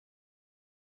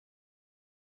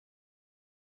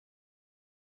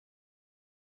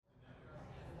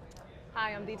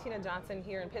Hi, I'm Tina Johnson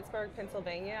here in Pittsburgh,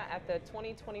 Pennsylvania at the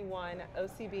 2021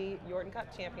 OCB Yorton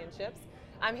Cup Championships.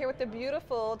 I'm here with the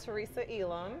beautiful Teresa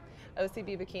Elam,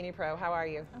 OCB Bikini Pro. How are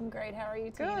you? I'm great. How are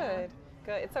you, Tina? Good.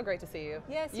 Good. It's so great to see you.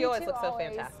 Yes, you always too, look so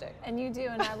fantastic. And you do,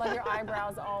 and I love your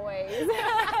eyebrows always.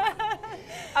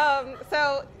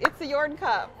 So it's the Yorton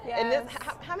Cup. Yes. And this,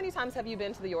 how many times have you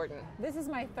been to the Yorton? This is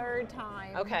my third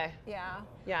time. Okay. Yeah.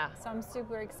 Yeah. So I'm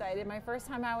super excited. My first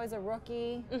time I was a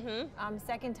rookie.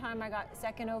 Second time I got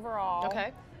second overall.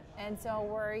 Okay. And so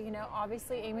we're,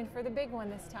 obviously aiming for the big one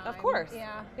this time. Of course.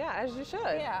 Yeah. Yeah, as you should.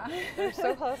 Yeah. You were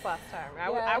so close last time.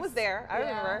 I was there. I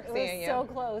remember seeing you. It was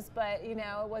so close, but it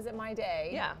wasn't my day.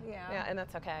 Yeah. Yeah. Yeah, and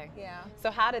that's okay. Yeah. So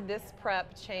how did this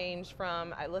prep change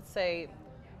from, let's say,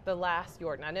 the last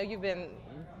Yorton? I know you've been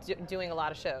doing a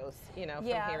lot of shows, from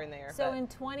here and there. So in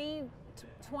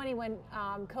 2020, when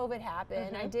COVID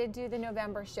happened, I did do the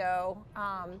November show.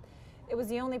 It was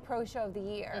the only pro show of the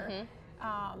year.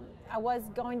 I was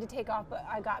going to take off, but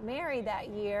I got married that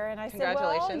year, and I said, well,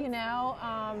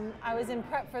 I was in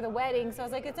prep for the wedding, so I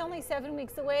was like, it's only 7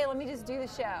 weeks away, let me just do the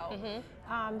show.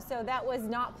 So that was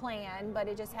not planned, but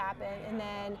it just happened, and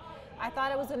then I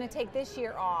thought I was going to take this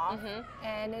year off,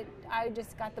 and I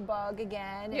just got the bug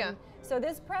again. And so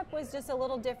this prep was just a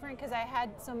little different because I had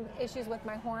some issues with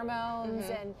my hormones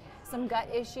and some gut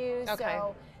issues.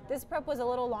 So this prep was a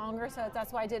little longer, so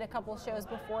that's why I did a couple shows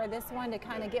before this one to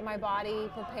kind of get my body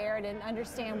prepared and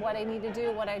understand what I need to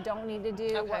do, what I don't need to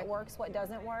do, what works, what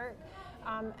doesn't work,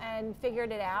 and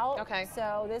figured it out.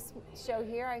 So this show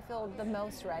here I feel the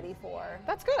most ready for.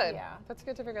 That's good. Yeah. That's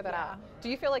good to figure that out. Do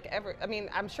you feel like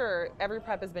I'm sure every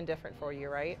prep has been different for you,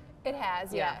 right? It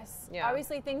has, yes. Yeah.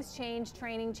 Obviously things change,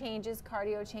 training changes,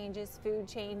 cardio changes, food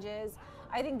changes.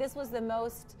 I think this was the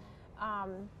most,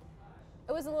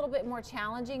 it was a little bit more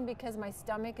challenging because my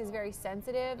stomach is very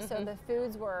sensitive, so the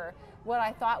foods were what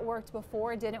I thought worked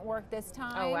before didn't work this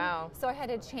time. Oh, wow. So I had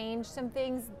to change some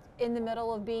things in the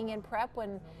middle of being in prep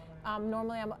when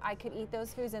normally I could eat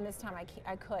those foods, and this time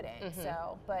I couldn't.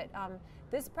 So, but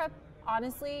this prep,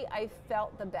 honestly, I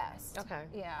felt the best. Okay.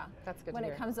 Yeah. That's good when to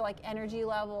hear. it comes to like energy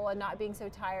level and not being so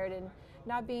tired and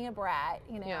not being a brat,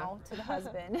 to the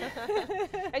husband.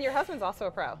 And your husband's also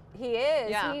a pro. He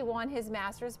is. Yeah. He won his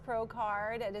Masters Pro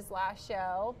card at his last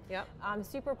show. Yep. I'm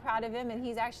super proud of him, and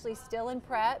he's actually still in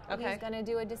prep. He's going to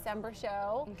do a December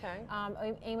show.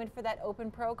 I'm aiming for that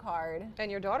Open Pro card. And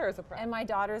your daughter is a pro. And my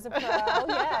daughter's a pro.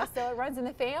 Yeah, so it runs in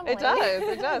the family. It does.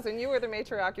 It does. And you were the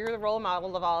matriarch. You were the role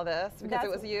model of all of this because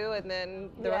it was you, and then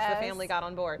the rest of the family got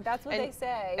on board. That's what they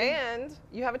say. And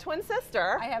you have a twin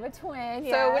sister. I have a twin.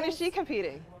 So when is she competing?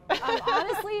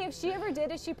 Honestly, if she ever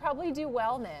did it, she'd probably do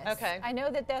wellness. Okay. I know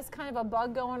that that's kind of a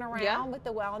bug going around with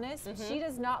the wellness. She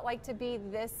does not like to be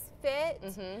this fit.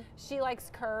 She likes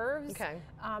curves.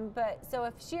 But so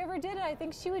if she ever did it, I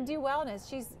think she would do wellness.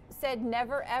 She's said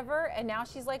never ever, and now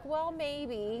she's like, well,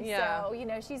 maybe. Yeah.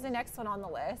 So, she's the next one on the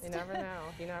list. You never know.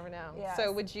 You never know. Yes.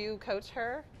 So would you coach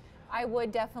her? I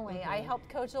would definitely. I helped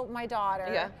coach my daughter.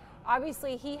 Yeah.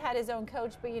 Obviously, he had his own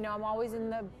coach, but I'm always in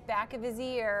the back of his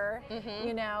ear,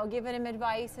 giving him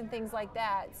advice and things like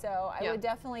that. So I would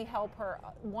definitely help her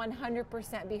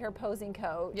 100% be her posing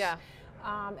coach. Yeah.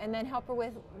 And then help her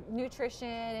with nutrition,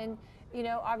 and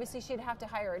obviously she'd have to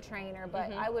hire a trainer,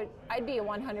 but I'd be a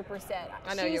 100%.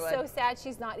 I know you would. She's so sad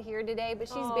she's not here today, but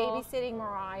she's babysitting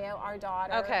Mariah, our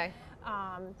daughter. Okay.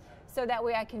 So that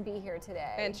way I can be here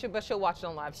today. And she'll watch it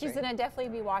on live stream. She's going to definitely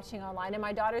be watching online. And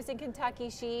my daughter's in Kentucky.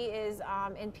 She is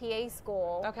in PA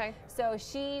school. Okay. So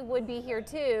she would be here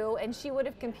too. And she would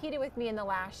have competed with me in the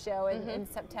last show in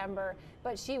September.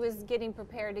 But she was getting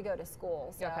prepared to go to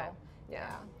school. So,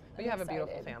 yeah. Well, you have a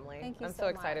beautiful family. Thank you I'm so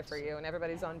excited much. for you, and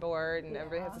everybody's on board, and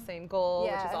everybody has the same goal,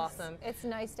 which is awesome. It's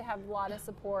nice to have a lot of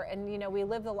support, and we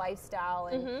live the lifestyle,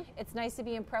 and it's nice to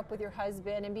be in prep with your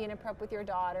husband and being in prep with your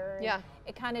daughter. And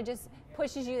it kind of just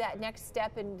pushes you that next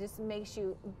step and just makes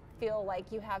you feel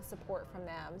like you have support from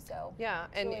them. So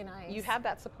it's really nice. You have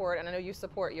that support, and I know you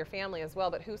support your family as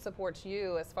well, but who supports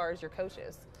you as far as your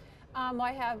coaches?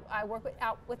 I work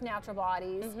with Natural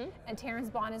Bodies, and Terrence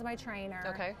Bond is my trainer.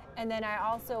 Okay. And then I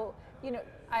also,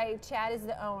 Chad is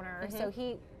the owner, so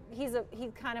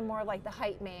he's kind of more like the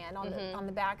hype man on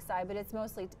the backside, but it's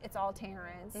all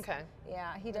Terrence. Okay.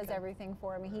 Yeah, he does everything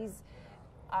for me.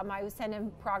 I was sending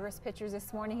him progress pictures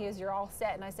this morning. He goes, "You're all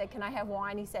set," and I said, "Can I have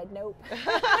wine?" He said, "Nope."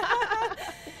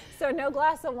 So no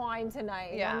glass of wine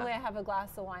tonight. Yeah. Normally I have a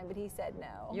glass of wine, but he said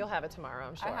no. You'll have it tomorrow,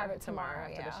 I'm sure. I have it tomorrow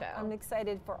after the show. I'm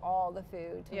excited for all the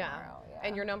food tomorrow. Yeah.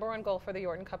 And your number one goal for the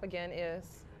Yorton Cup again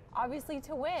is? Obviously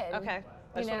to win. Okay.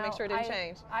 I just want to make sure it didn't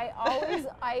change.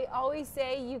 I always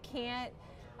say you can't,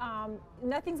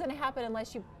 nothing's going to happen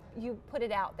unless you you put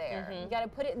it out there. You got to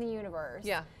put it in the universe.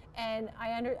 Yeah. And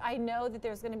I know that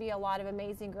there's going to be a lot of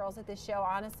amazing girls at this show.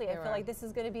 Honestly, I feel like this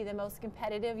is going to be the most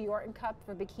competitive Yorton Cup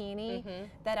for bikini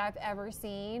that I've ever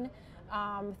seen.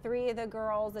 3 of the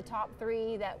girls, the top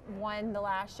 3 that won the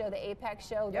last show, the Apex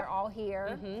show, they're all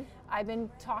here. I've been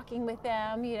talking with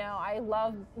them. You know, I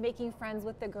love making friends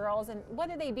with the girls, and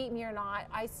whether they beat me or not,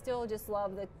 I still just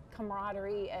love the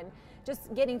camaraderie and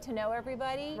just getting to know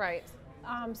everybody. Right.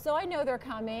 So I know they're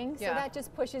coming, so that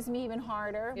just pushes me even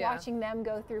harder, watching them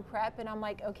go through prep, and I'm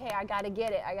like, okay, I got to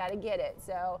get it, I got to get it.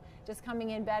 So just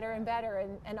coming in better and better,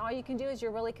 and all you can do is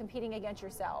you're really competing against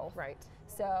yourself. Right.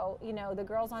 So, you know, the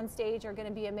girls on stage are going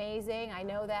to be amazing. I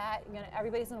know that.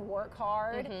 Everybody's going to work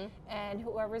hard, and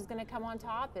whoever's going to come on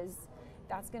top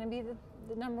that's going to be the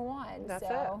number one. That's it.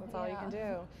 That's all you can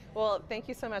do. Well, thank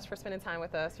you so much for spending time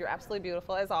with us. You're absolutely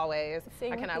beautiful as always.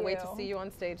 Same I cannot with wait you. to see you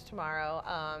on stage tomorrow,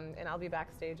 and I'll be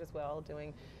backstage as well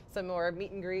doing some more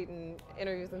meet and greet and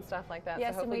interviews and stuff like that.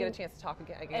 Yes, so hopefully get a chance to talk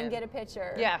again. And get a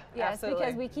picture. Yeah, yes, absolutely.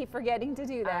 because we keep forgetting to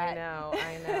do that. I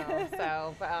know.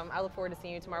 So I look forward to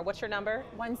seeing you tomorrow. What's your number?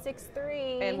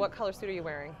 163. And what color suit are you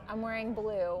wearing? I'm wearing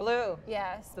blue. Blue.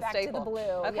 Yes. The back staple. to the blue.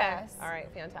 Okay. Yes. All right.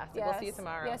 Fantastic. Yes. We'll see you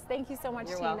tomorrow. Yes. Thank you so much,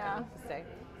 You're Tina. welcome. Stay.